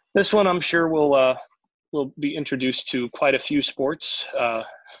this one, I'm sure will be introduced to quite a few sports.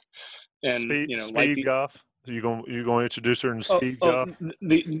 And speed golf. You going to introduce her in speed golf?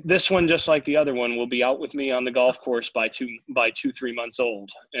 This one, just like the other one, will be out with me on the golf course by 2-3 months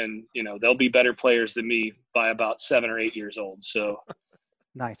old, and they'll be better players than me by about 7 or 8 years old. So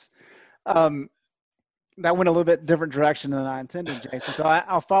nice. That went a little bit different direction than I intended, Jason. So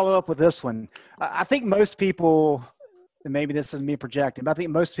I'll follow up with this one. I think most people, and maybe this is me projecting, but I think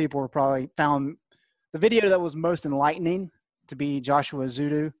most people probably found the video that was most enlightening to be Joshua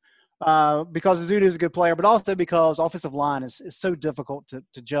Ezeudu. Because Ezeudu is a good player, but also because offensive line is so difficult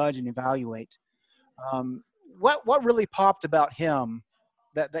to judge and evaluate. What really popped about him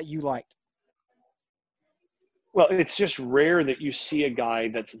that you liked? Well, it's just rare that you see a guy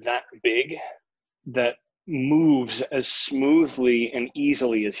that's that big that moves as smoothly and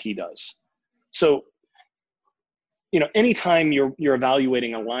easily as he does. So, anytime you're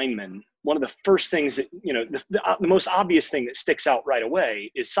evaluating a lineman, one of the first things that, the most obvious thing that sticks out right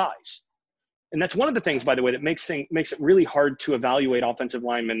away is size. And that's one of the things, by the way, that makes it really hard to evaluate offensive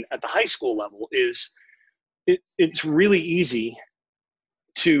linemen at the high school level is it's really easy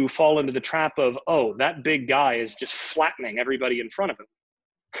to fall into the trap of, oh, that big guy is just flattening everybody in front of him.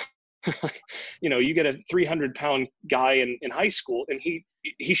 You get a 300-pound guy in high school, and he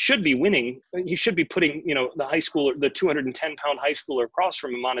should be winning. He should be putting, the 210-pound high schooler across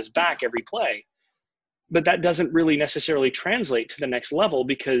from him on his back every play. But that doesn't really necessarily translate to the next level,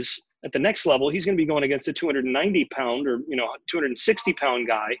 because at the next level, he's going to be going against a 290-pound or, 260-pound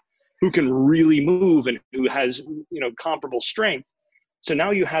guy who can really move and who has, comparable strength. So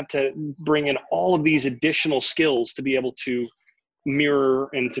now you have to bring in all of these additional skills to be able to mirror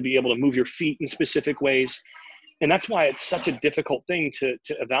and to be able to move your feet in specific ways. And that's why it's such a difficult thing to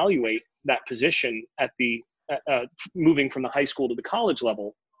evaluate that position at the moving from the high school to the college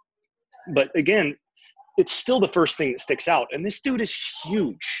level. But again, it's still the first thing that sticks out. And this dude is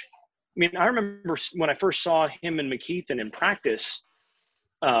huge. I mean, I remember when I first saw him and McKeithen in practice,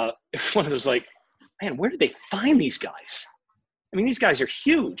 one of those like, man, where did they find these guys? I mean, these guys are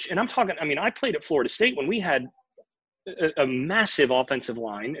huge. And I'm talking, I played at Florida State when we had a massive offensive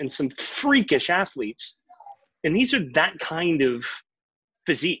line and some freakish athletes. And these are that kind of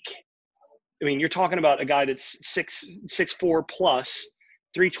physique. I mean, you're talking about a guy that's 6'4 plus,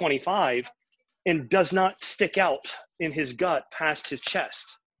 325, and does not stick out in his gut past his chest.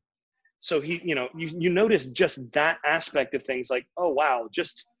 So he, you notice just that aspect of things like, oh, wow,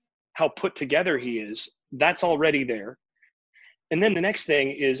 just how put together he is. That's already there. And then the next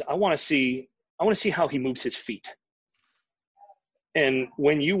thing is I want to see how he moves his feet. And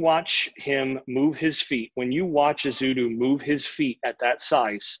when you watch him move his feet, when you watch Ezeudu move his feet at that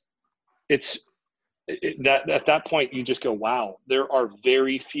size, that at that point you just go, wow, there are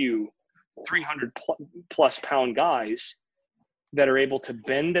very few 300 plus pound guys that are able to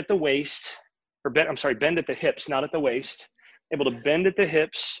bend at the waist, or bend at the hips, not at the waist, able to bend at the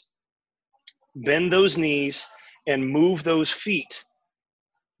hips, bend those knees, and move those feet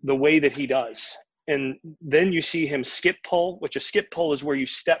the way that he does. And then you see him skip pull, which a skip pull is where you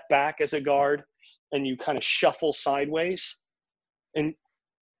step back as a guard and you kind of shuffle sideways. And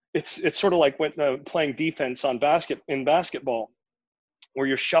it's sort of like when playing defense in basketball, where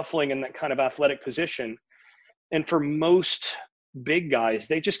you're shuffling in that kind of athletic position. And for most big guys,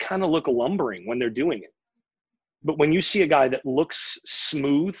 they just kind of look lumbering when they're doing it. But when you see a guy that looks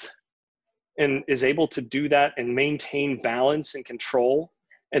smooth and is able to do that and maintain balance and control,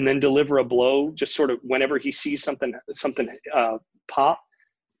 and then deliver a blow just sort of whenever he sees something pop,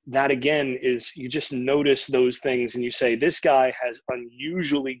 that again is, you just notice those things and you say, this guy has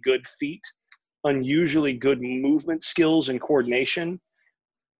unusually good feet, unusually good movement skills and coordination.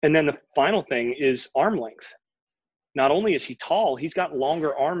 And then the final thing is arm length. Not only is he tall, he's got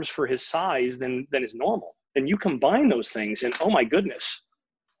longer arms for his size than is normal. And you combine those things and, oh my goodness.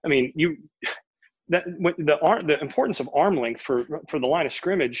 I mean, the importance of arm length for the line of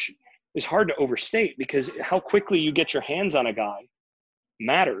scrimmage is hard to overstate, because how quickly you get your hands on a guy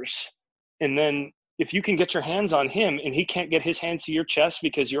matters. And then if you can get your hands on him and he can't get his hands to your chest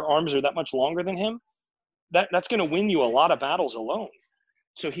because your arms are that much longer than him, that's going to win you a lot of battles alone.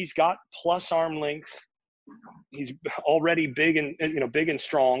 So he's got plus arm length. He's already big and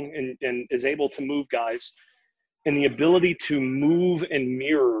strong and is able to move guys, and the ability to move and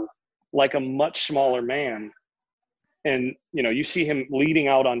mirror like a much smaller man. And, you see him leading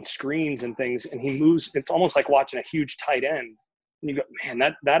out on screens and things, and he moves. It's almost like watching a huge tight end. And you go,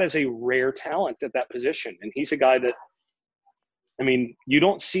 man, that is a rare talent at that position. And he's a guy that, I mean, you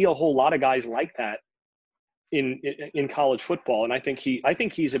don't see a whole lot of guys like that in college football. And I think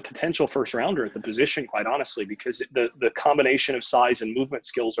he's a potential first rounder at the position, quite honestly, because the combination of size and movement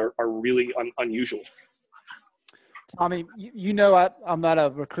skills are really unusual. Tommy, I'm not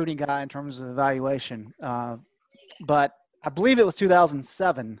a recruiting guy in terms of evaluation, but I believe it was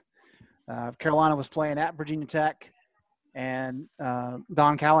 2007. Carolina was playing at Virginia Tech, and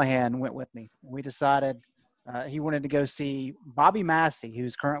Don Callahan went with me. We decided he wanted to go see Bobby Massey,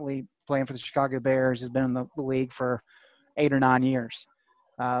 who's currently playing for the Chicago Bears, has been in the league for 8 or 9 years.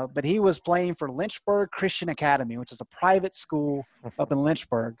 But he was playing for Lynchburg Christian Academy, which is a private school up in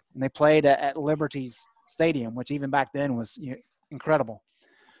Lynchburg. And they played at Liberty's Stadium, which even back then was incredible.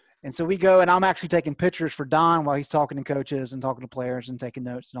 And so we go, and I'm actually taking pictures for Don while he's talking to coaches and talking to players and taking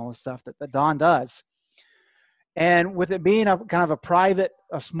notes and all this stuff that Don does. And with it being a kind of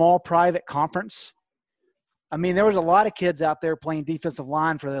a small private conference, I mean, there was a lot of kids out there playing defensive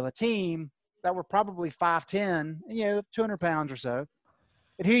line for the other team that were probably 5'10", 200 pounds or so.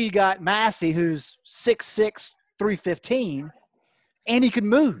 But here you got Massey, who's 6'6", 315, and he could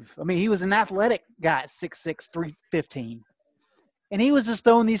move. I mean, he was an athletic guy, 6'6", 315. And he was just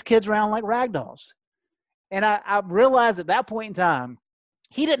throwing these kids around like rag dolls. And I realized at that point in time,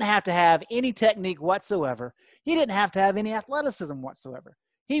 he didn't have to have any technique whatsoever. He didn't have to have any athleticism whatsoever.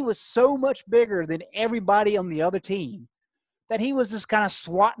 He was so much bigger than everybody on the other team that he was just kind of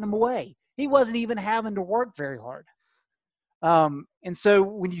swatting them away. He wasn't even having to work very hard. And so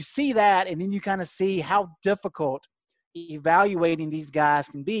when you see that, and then you kind of see how difficult evaluating these guys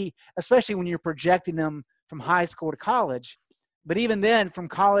can be, especially when you're projecting them from high school to college. But even then, from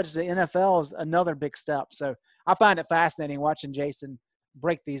college to NFL is another big step. So I find it fascinating watching Jason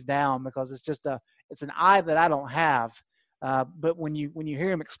break these down, because it's just it's an eye that I don't have. But when you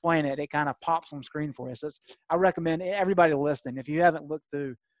hear him explain it, it kind of pops on screen for us. I recommend everybody listening, if you haven't looked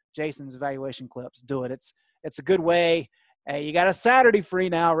through Jason's evaluation clips, do it. It's a good way. Hey, you got a Saturday free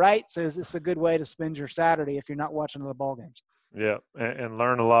now, right? So it's a good way to spend your Saturday if you're not watching the ball games. Yeah, and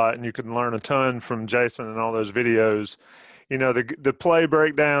learn a lot. And you can learn a ton from Jason and all those videos. The play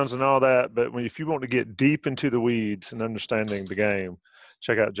breakdowns and all that. But if you want to get deep into the weeds and understanding the game,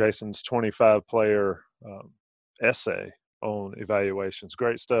 check out Jason's 25-player essay on evaluations.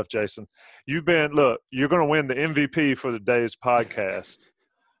 Great stuff, Jason. You're going to win the MVP for today's podcast,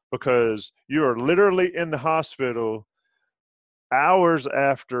 because you are literally in the hospital hours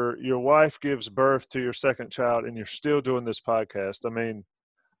after your wife gives birth to your second child, and you're still doing this podcast. I mean,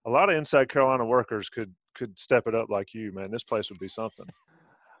 a lot of Inside Carolina workers could step it up like you, man. This place would be something.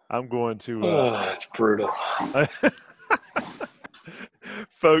 I'm going to it's brutal.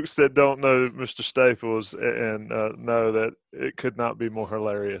 folks that don't know Mr. Staples and know that it could not be more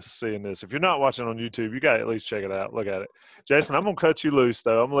hilarious seeing this. If you're not watching on YouTube, you got to at least check it out. Look at it. Jason, I'm going to cut you loose,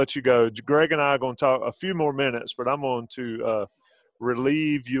 though. I'm going to let you go. Greg and I are going to talk a few more minutes, but I'm going to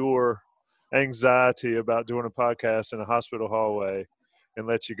relieve your anxiety about doing a podcast in a hospital hallway and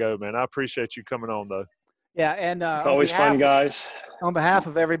let you go, man. I appreciate you coming on, though. Yeah, and it's always fun, guys. On behalf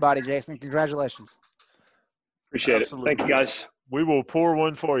of everybody, Jason, congratulations. Appreciate Absolutely. it. Thank you, guys. We will pour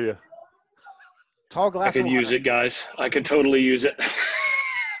one for you. Tall glass I could use it, guys. I could totally use it.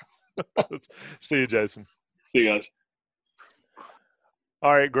 See you, Jason. See you guys.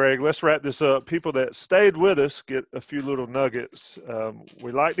 All right, Greg, let's wrap this up. People that stayed with us get a few little nuggets.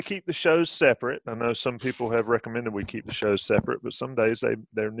 We like to keep the shows separate. I know some people have recommended we keep the shows separate, but some days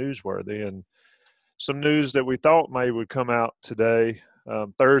they're newsworthy. And some news that we thought maybe would come out today,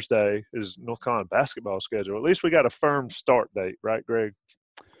 Thursday, is North Carolina basketball schedule. At least we got a firm start date, right, Greg?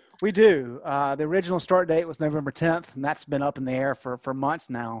 We do. The original start date was November 10th, and that's been up in the air for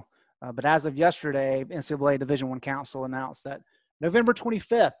months now. But as of yesterday, NCAA Division I Council announced that November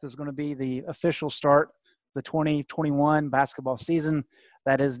 25th is going to be the official start of the 2021 basketball season.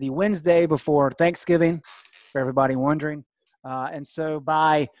 That is the Wednesday before Thanksgiving, for everybody wondering. And so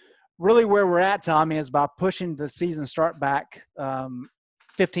by really where we're at, Tommy, is by pushing the season start back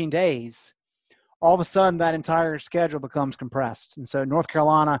 15 days, all of a sudden that entire schedule becomes compressed. And so North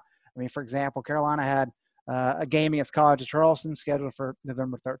Carolina, for example, Carolina had a game against College of Charleston scheduled for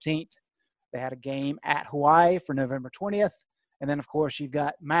November 13th. They had a game at Hawaii for November 20th. And then, of course, you've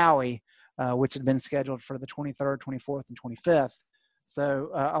got Maui, which had been scheduled for the 23rd, 24th, and 25th.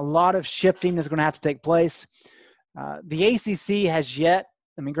 So a lot of shifting is going to have to take place. The ACC has yet,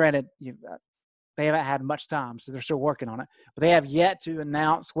 granted, they haven't had much time, so they're still working on it. But they have yet to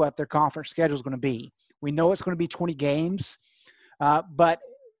announce what their conference schedule is going to be. We know it's going to be 20 games, but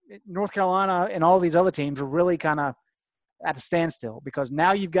North Carolina and all these other teams are really kind of at a standstill because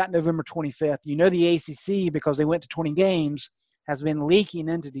now you've got November 25th. You know the ACC, because they went to 20 games, has been leaking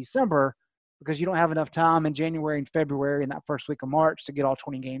into December because you don't have enough time in January and February and that first week of March to get all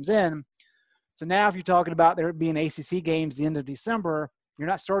 20 games in. So now if you're talking about there being ACC games the end of December, you're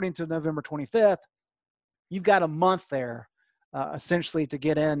not starting until November 25th. You've got a month there essentially to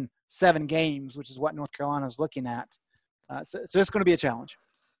get in 7 games, which is what North Carolina is looking at. So it's going to be a challenge.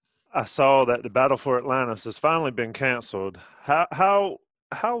 I saw that the Battle for Atlantis has finally been canceled.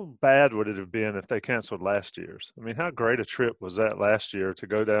 How bad would it have been if they canceled last year's? How great a trip was that last year to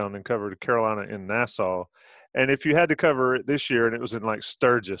go down and cover Carolina in Nassau? And if you had to cover it this year and it was in like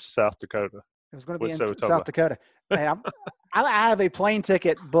Sturgis, South Dakota. It was going to be in South Dakota. Hey, I have a plane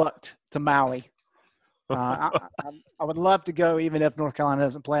ticket booked to Maui. I would love to go even if North Carolina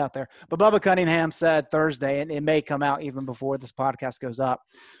doesn't play out there. But Bubba Cunningham said Thursday, and it may come out even before this podcast goes up,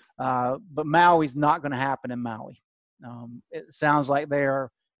 but Maui's not going to happen in Maui. It sounds like they are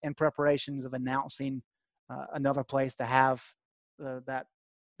in preparations of announcing another place to have that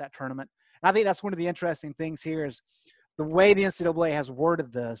tournament. And I think that's one of the interesting things here is the way the NCAA has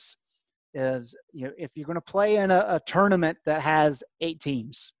worded this is, if you're going to play in a tournament that has 8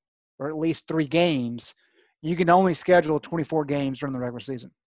 teams or at least 3 games, you can only schedule 24 games during the regular season.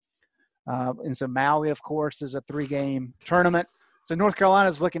 And so Maui, of course, is a 3-game tournament. So North Carolina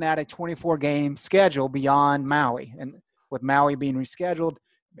is looking at a 24-game schedule beyond Maui. And with Maui being rescheduled,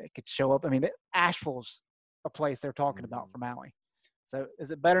 it could show up. Asheville's a place they're talking about for Maui. So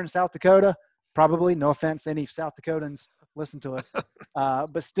is it better in South Dakota? Probably. No offense to any South Dakotans listen to us.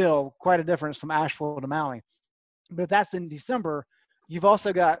 But still, quite a difference from Asheville to Maui. But if that's in December, you've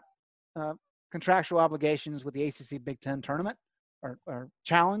also got contractual obligations with the ACC Big Ten tournament or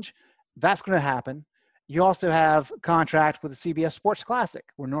challenge. That's going to happen. You also have contract with the CBS Sports Classic,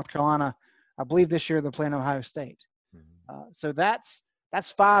 where North Carolina, I believe this year they're playing Ohio State. So that's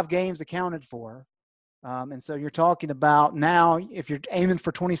 5 games accounted for. And so you're talking about now, if you're aiming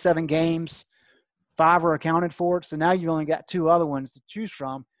for 27 games, 5 are accounted for. So now you've only got 2 other ones to choose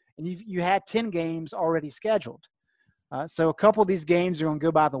from. And you had 10 games already scheduled. So a couple of these games are going to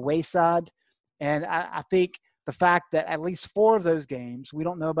go by the wayside. And I think the fact that at least 4 of those games, we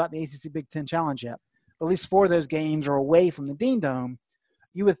don't know about the ACC Big Ten Challenge yet, at least 4 of those games are away from the Dean Dome.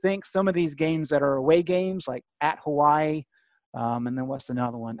 You would think some of these games that are away games, like at Hawaii, and then what's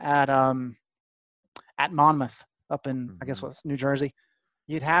another one? At Monmouth up in, I guess, New Jersey.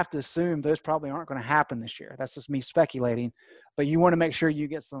 You'd have to assume those probably aren't going to happen this year. That's just me speculating. But you want to make sure you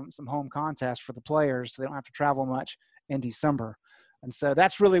get some home contests for the players so they don't have to travel much in December. And so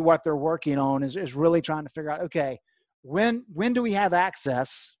that's really what they're working on is really trying to figure out, okay, when do we have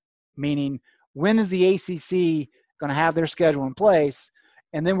access, meaning when is the ACC going to have their schedule in place,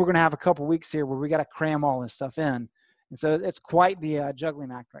 And then we're going to have a couple weeks here where we got to cram all this stuff in. And so it's quite the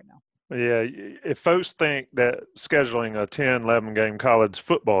juggling act right now. Yeah, if folks think that scheduling a 10, 11-game college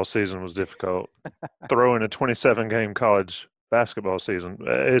football season was difficult, throwing a 27-game college basketball season,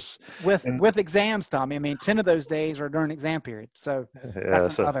 it's with exams, Tommy. I mean, 10 of those days are during exam period, so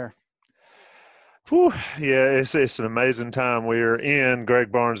that's another. Whew, yeah, it's an amazing time we're in.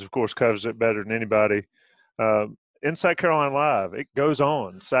 Greg Barnes, of course, covers it better than anybody. Inside Carolina Live, it goes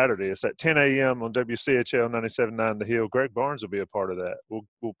on Saturday. It's at 10 a.m. on WCHL 97.9 The Hill. Greg Barnes will be a part of that.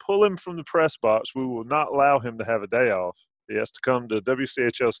 We'll pull him from the press box. We will not allow him to have a day off. He has to come to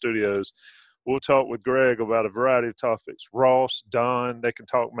WCHL studios. We'll talk with Greg about a variety of topics. Ross, Don, they can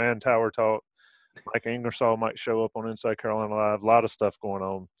talk man-tower talk. Mike Ingersoll might show up on Inside Carolina Live. A lot of stuff going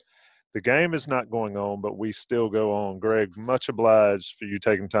on. The game is not going on, but we still go on. Greg, much obliged for you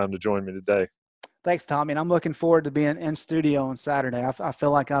taking time to join me today. Thanks, Tommy. And I'm looking forward to being in studio on Saturday. I feel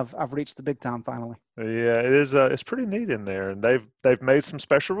like I've reached the big time finally. Yeah, it is. It's pretty neat in there, and they've made some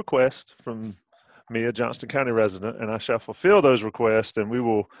special requests from me, a Johnston County resident, and I shall fulfill those requests, and we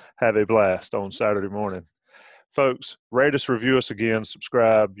will have a blast on Saturday morning. Folks, rate us, review us again,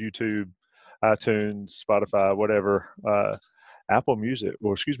 subscribe, YouTube, iTunes, Spotify, whatever. Apple Music,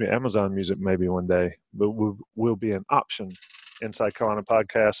 or Amazon Music maybe one day, but will be an option. Inside Carolina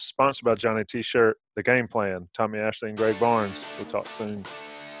podcast, sponsored by Johnny T-Shirt, The Game Plan, Tommy Ashley and Greg Barnes. We'll talk soon.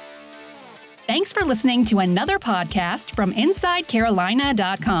 Thanks for listening to another podcast from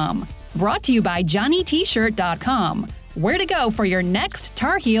InsideCarolina.com. Brought to you by JohnnyT-Shirt.com. Where to go for your next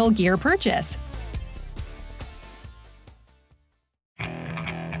Tar Heel gear purchase.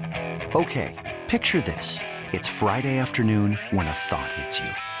 Okay, picture this. It's Friday afternoon when a thought hits you.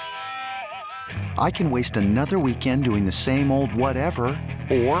 I can waste another weekend doing the same old whatever,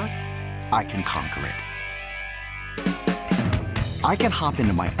 or I can conquer it. I can hop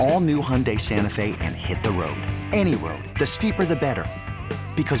into my all-new Hyundai Santa Fe and hit the road. Any road. The steeper, the better.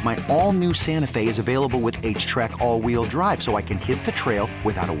 Because my all-new Santa Fe is available with H-Track all-wheel drive, so I can hit the trail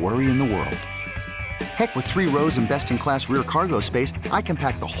without a worry in the world. Heck, with 3 rows and best-in-class rear cargo space, I can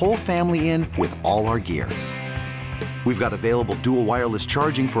pack the whole family in with all our gear. We've got available dual wireless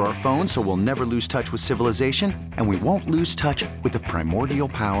charging for our phones, so we'll never lose touch with civilization, and we won't lose touch with the primordial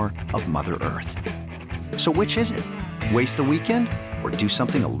power of Mother Earth. So which is it? Waste the weekend or do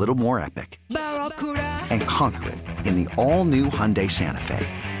something a little more epic? And conquer it in the all-new Hyundai Santa Fe.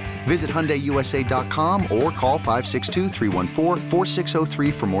 Visit HyundaiUSA.com or call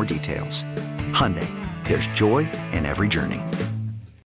 562-314-4603 for more details. Hyundai, there's joy in every journey.